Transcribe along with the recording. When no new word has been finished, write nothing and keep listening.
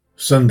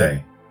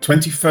Sunday,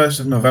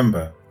 21st of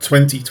November,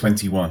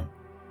 2021.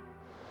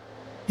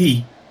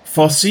 He,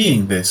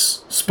 foreseeing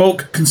this,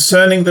 spoke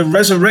concerning the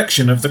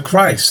resurrection of the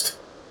Christ,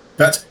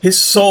 that his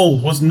soul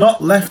was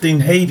not left in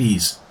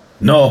Hades,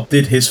 nor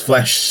did his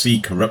flesh see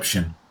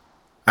corruption.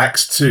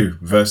 Acts 2,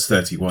 verse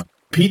 31.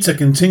 Peter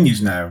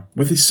continues now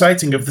with his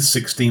citing of the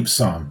 16th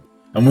Psalm,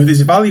 and with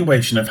his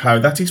evaluation of how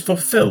that is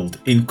fulfilled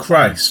in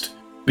Christ,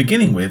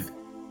 beginning with,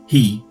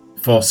 he,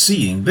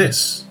 foreseeing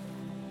this.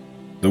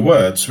 The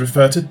words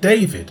refer to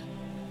David.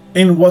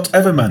 In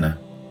whatever manner,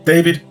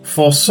 David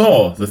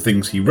foresaw the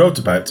things he wrote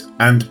about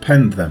and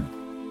penned them.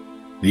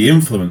 The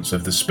influence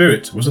of the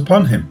Spirit was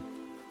upon him.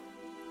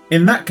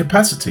 In that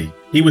capacity,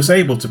 he was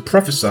able to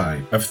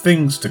prophesy of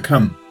things to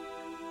come.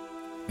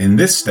 In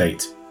this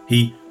state,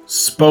 he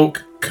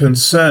spoke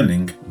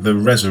concerning the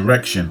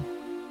resurrection.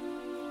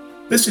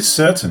 This is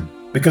certain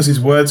because his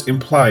words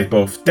imply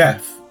both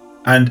death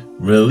and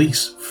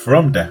release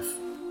from death.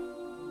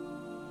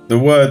 The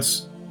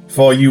words,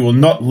 "For you will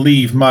not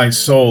leave my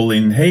soul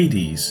in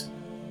Hades,"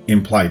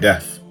 imply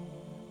death.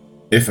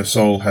 If a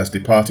soul has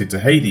departed to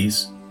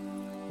Hades,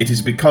 it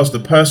is because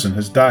the person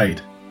has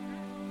died.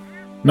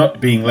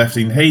 Not being left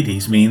in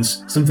Hades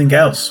means something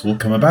else will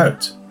come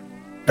about.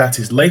 That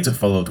is later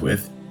followed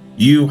with,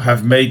 "You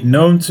have made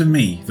known to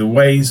me the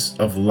ways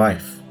of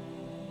life."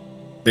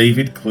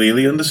 David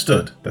clearly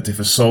understood that if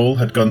a soul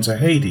had gone to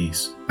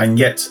Hades, and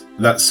yet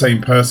that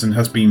same person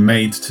has been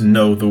made to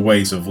know the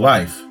ways of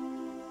life,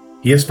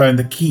 he has found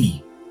the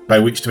key by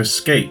which to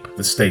escape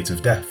the state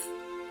of death.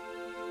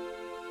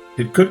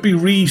 It could be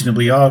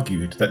reasonably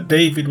argued that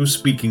David was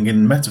speaking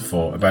in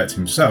metaphor about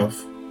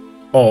himself,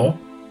 or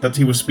that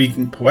he was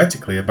speaking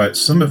poetically about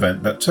some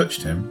event that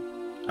touched him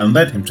and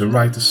led him to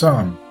write a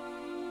psalm.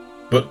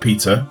 But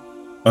Peter,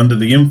 under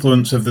the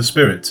influence of the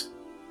Spirit,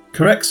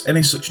 corrects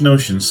any such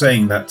notion,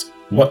 saying that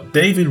what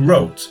David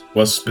wrote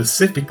was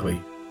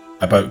specifically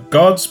about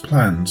God's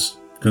plans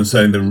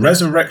concerning the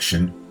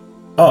resurrection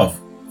of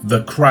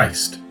the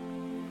Christ.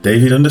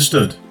 David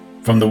understood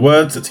from the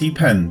words that he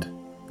penned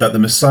that the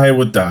Messiah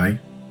would die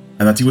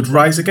and that he would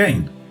rise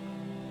again.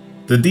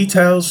 The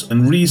details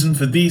and reason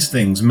for these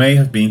things may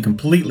have been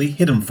completely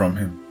hidden from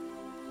him,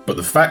 but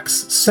the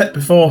facts set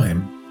before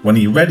him when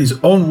he read his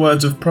own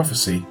words of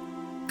prophecy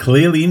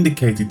clearly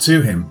indicated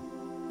to him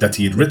that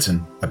he had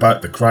written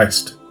about the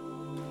Christ.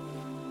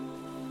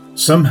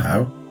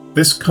 Somehow,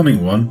 this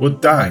coming one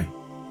would die,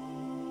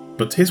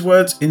 but his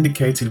words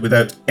indicated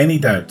without any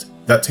doubt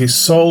that his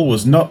soul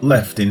was not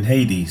left in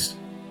Hades.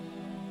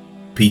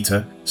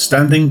 Peter,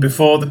 standing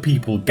before the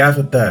people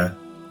gathered there,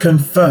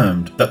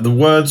 confirmed that the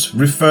words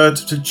referred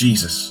to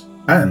Jesus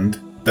and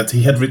that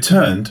he had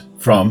returned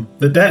from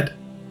the dead.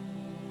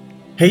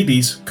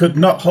 Hades could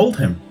not hold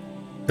him.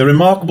 The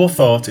remarkable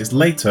thought is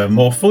later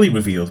more fully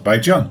revealed by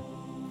John.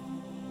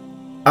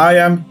 "I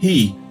am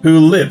he who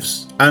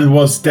lives and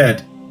was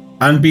dead,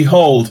 and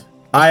behold,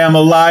 I am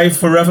alive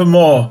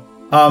forevermore.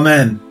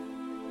 Amen.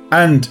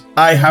 And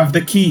I have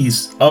the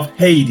keys of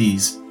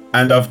Hades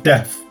and of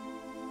death."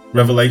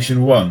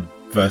 Revelation 1,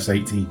 verse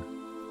 18.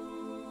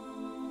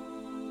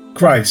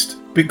 Christ,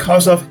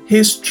 because of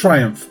his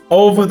triumph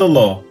over the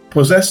law,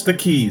 possessed the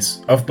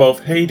keys of both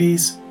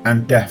Hades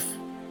and death.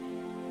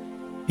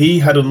 He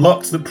had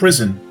unlocked the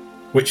prison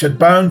which had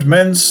bound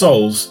men's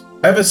souls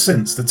ever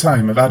since the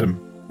time of Adam,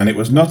 and it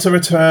was not a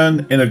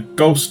return in a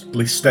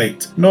ghostly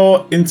state,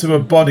 nor into a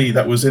body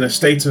that was in a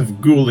state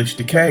of ghoulish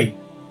decay.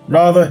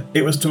 Rather,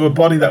 it was to a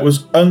body that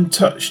was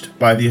untouched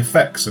by the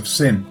effects of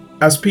sin,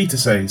 as Peter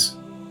says,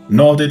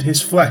 "Nor did his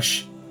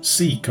flesh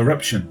see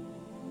corruption."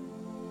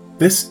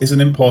 This is an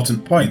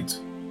important point.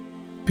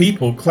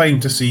 People claim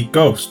to see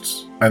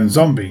ghosts and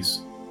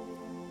zombies.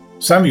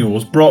 Samuel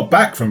was brought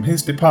back from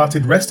his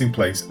departed resting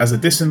place as a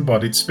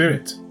disembodied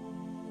spirit.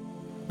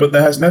 But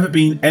there has never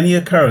been any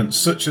occurrence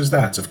such as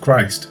that of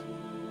Christ.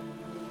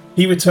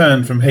 He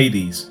returned from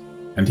Hades,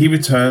 and he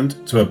returned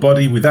to a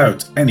body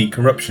without any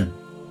corruption.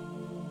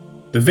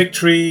 The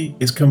victory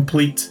is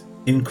complete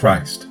in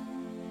Christ.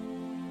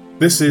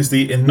 This is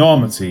the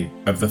enormity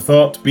of the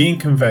thought being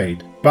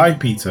conveyed by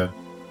Peter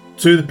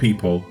to the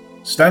people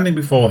standing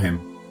before him,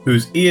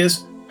 whose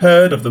ears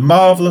heard of the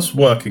marvellous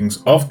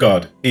workings of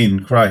God in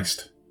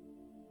Christ.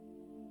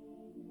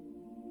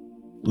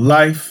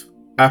 Life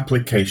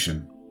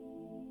application.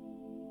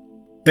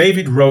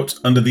 David wrote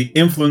under the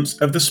influence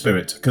of the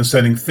Spirit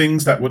concerning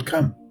things that would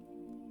come.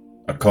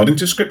 According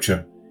to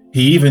Scripture,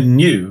 he even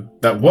knew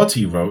that what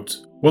he wrote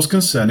was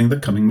concerning the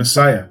coming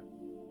Messiah.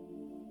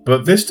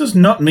 But this does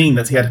not mean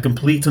that he had a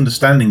complete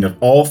understanding of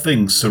all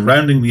things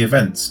surrounding the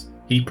events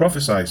he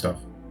prophesied of.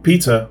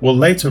 Peter will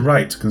later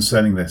write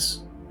concerning this.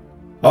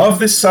 "Of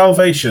this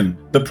salvation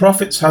the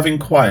prophets have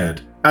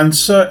inquired and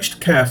searched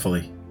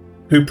carefully,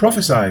 who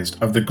prophesied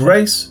of the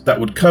grace that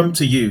would come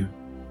to you,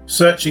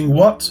 searching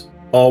what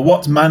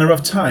manner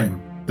of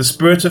time the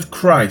Spirit of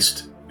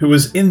Christ who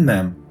was in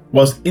them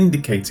was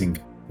indicating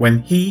when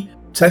he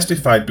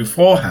testified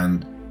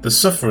beforehand the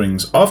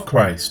sufferings of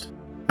Christ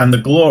and the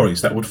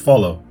glories that would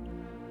follow.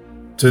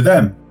 To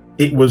them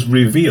it was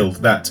revealed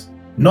that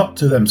not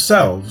to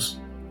themselves,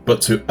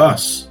 but to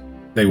us,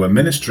 they were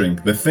ministering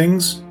the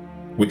things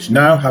which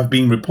now have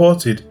been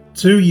reported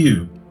to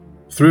you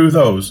through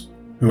those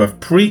who have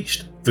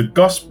preached the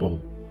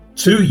gospel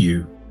to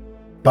you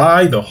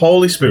by the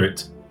Holy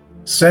Spirit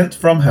sent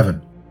from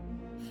heaven.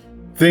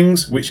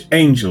 Things which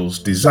angels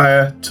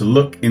desire to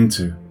look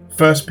into.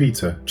 1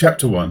 Peter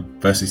chapter 1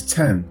 verses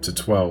 10 to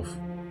 12.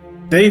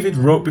 David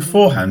wrote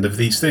beforehand of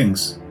these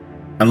things,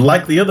 and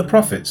like the other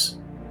prophets,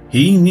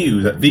 he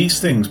knew that these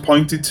things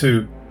pointed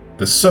to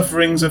the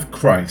sufferings of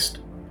Christ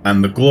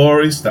and the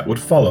glories that would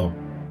follow.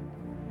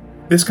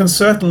 This can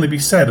certainly be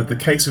said of the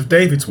case of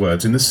David's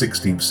words in the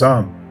 16th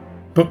Psalm.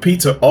 But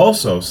Peter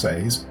also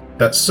says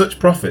that such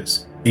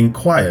prophets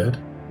inquired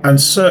and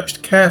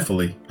searched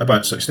carefully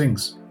about such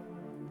things.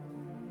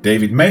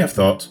 David may have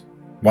thought,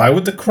 why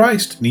would the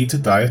Christ need to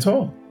die at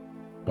all?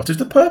 What is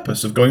the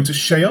purpose of going to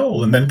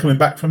Sheol and then coming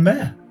back from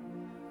there?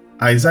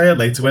 Isaiah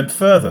later went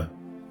further,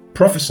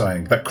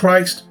 prophesying that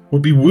Christ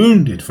would be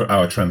wounded for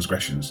our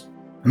transgressions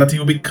and that he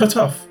would be cut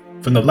off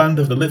from the land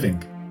of the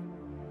living.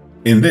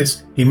 In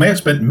this, he may have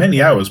spent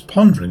many hours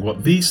pondering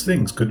what these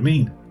things could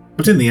mean,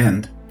 but in the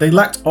end, they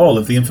lacked all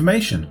of the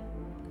information.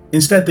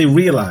 Instead, they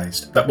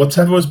realized that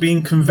whatever was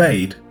being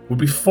conveyed would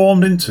be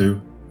formed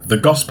into the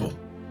gospel.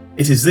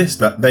 It is this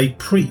that they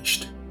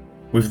preached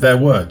with their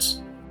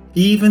words,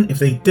 even if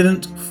they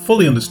didn't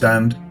fully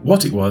understand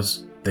what it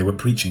was they were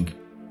preaching.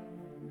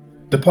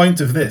 The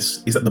point of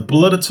this is that the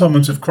blood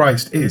atonement of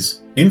Christ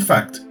is, in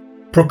fact,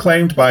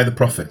 proclaimed by the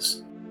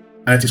prophets,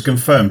 and it is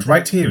confirmed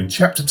right here in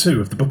chapter 2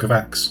 of the book of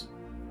Acts.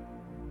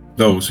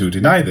 Those who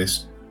deny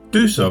this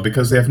do so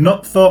because they have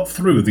not thought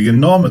through the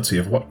enormity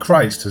of what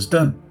Christ has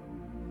done.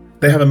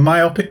 They have a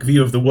myopic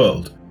view of the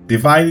world,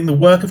 dividing the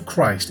work of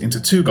Christ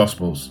into two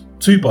gospels,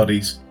 two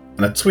bodies,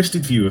 and a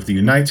twisted view of the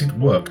united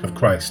work of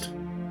Christ.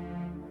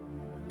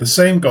 The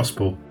same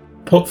gospel,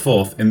 put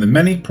forth in the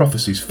many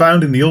prophecies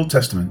found in the Old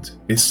Testament,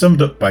 is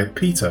summed up by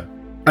Peter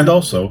and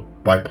also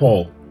by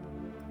Paul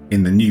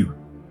in the New.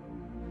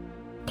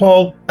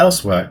 Paul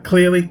elsewhere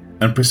clearly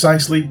and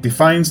precisely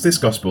defines this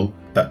gospel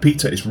that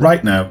Peter is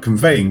right now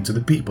conveying to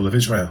the people of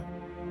Israel.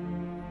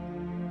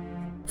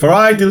 For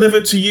I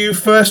delivered to you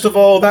first of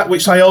all that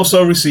which I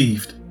also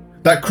received,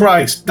 that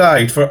Christ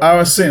died for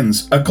our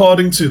sins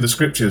according to the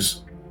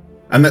Scriptures,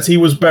 and that he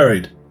was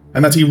buried,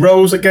 and that he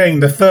rose again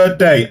the third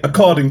day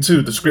according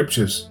to the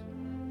Scriptures,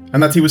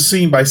 and that he was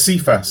seen by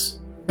Cephas,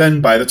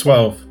 then by the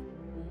 12.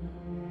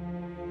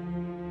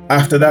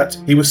 After that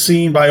he was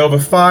seen by over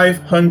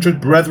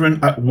 500 brethren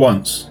at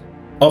once,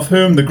 of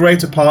whom the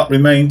greater part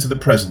remain to the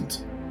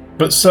present,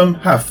 but some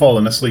have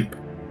fallen asleep.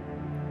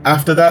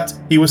 After that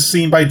he was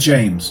seen by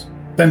James,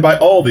 then by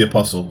all the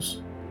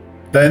apostles.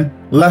 Then,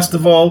 last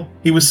of all,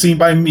 he was seen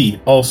by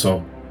me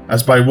also,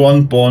 as by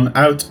one born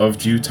out of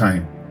due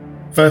time.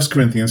 1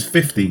 Corinthians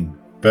 15,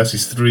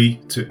 verses 3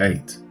 to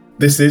 8.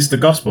 This is the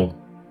gospel.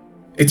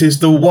 It is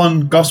the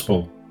one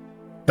gospel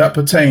that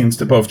pertains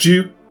to both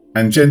Jew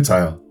and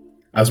Gentile,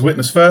 as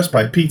witnessed first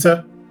by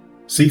Peter,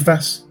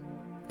 Cephas,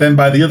 then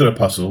by the other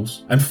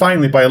apostles, and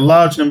finally by a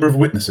large number of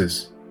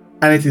witnesses.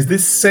 And it is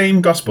this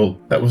same gospel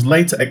that was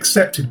later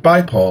accepted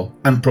by Paul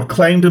and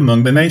proclaimed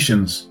among the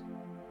nations.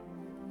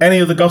 Any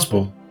other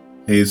gospel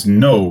is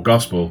no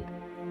gospel.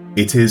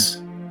 It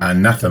is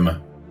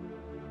anathema.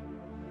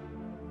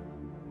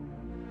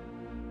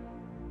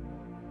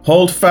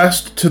 Hold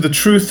fast to the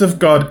truth of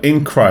God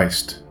in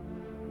Christ.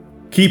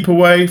 Keep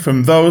away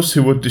from those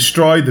who would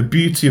destroy the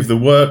beauty of the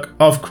work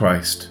of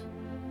Christ,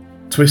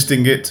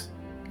 twisting it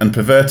and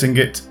perverting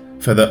it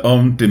for their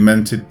own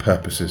demented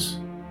purposes.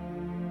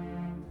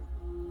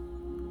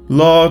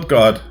 Lord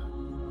God,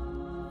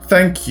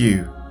 thank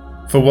you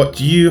for what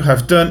you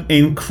have done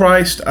in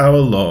Christ our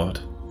Lord.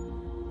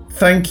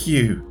 Thank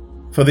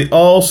you for the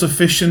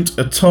all-sufficient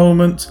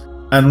atonement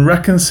and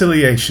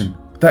reconciliation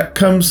that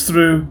comes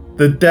through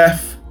the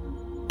death,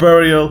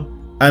 burial,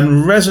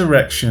 and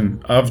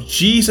resurrection of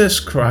Jesus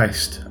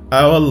Christ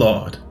our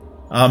Lord.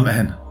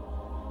 Amen.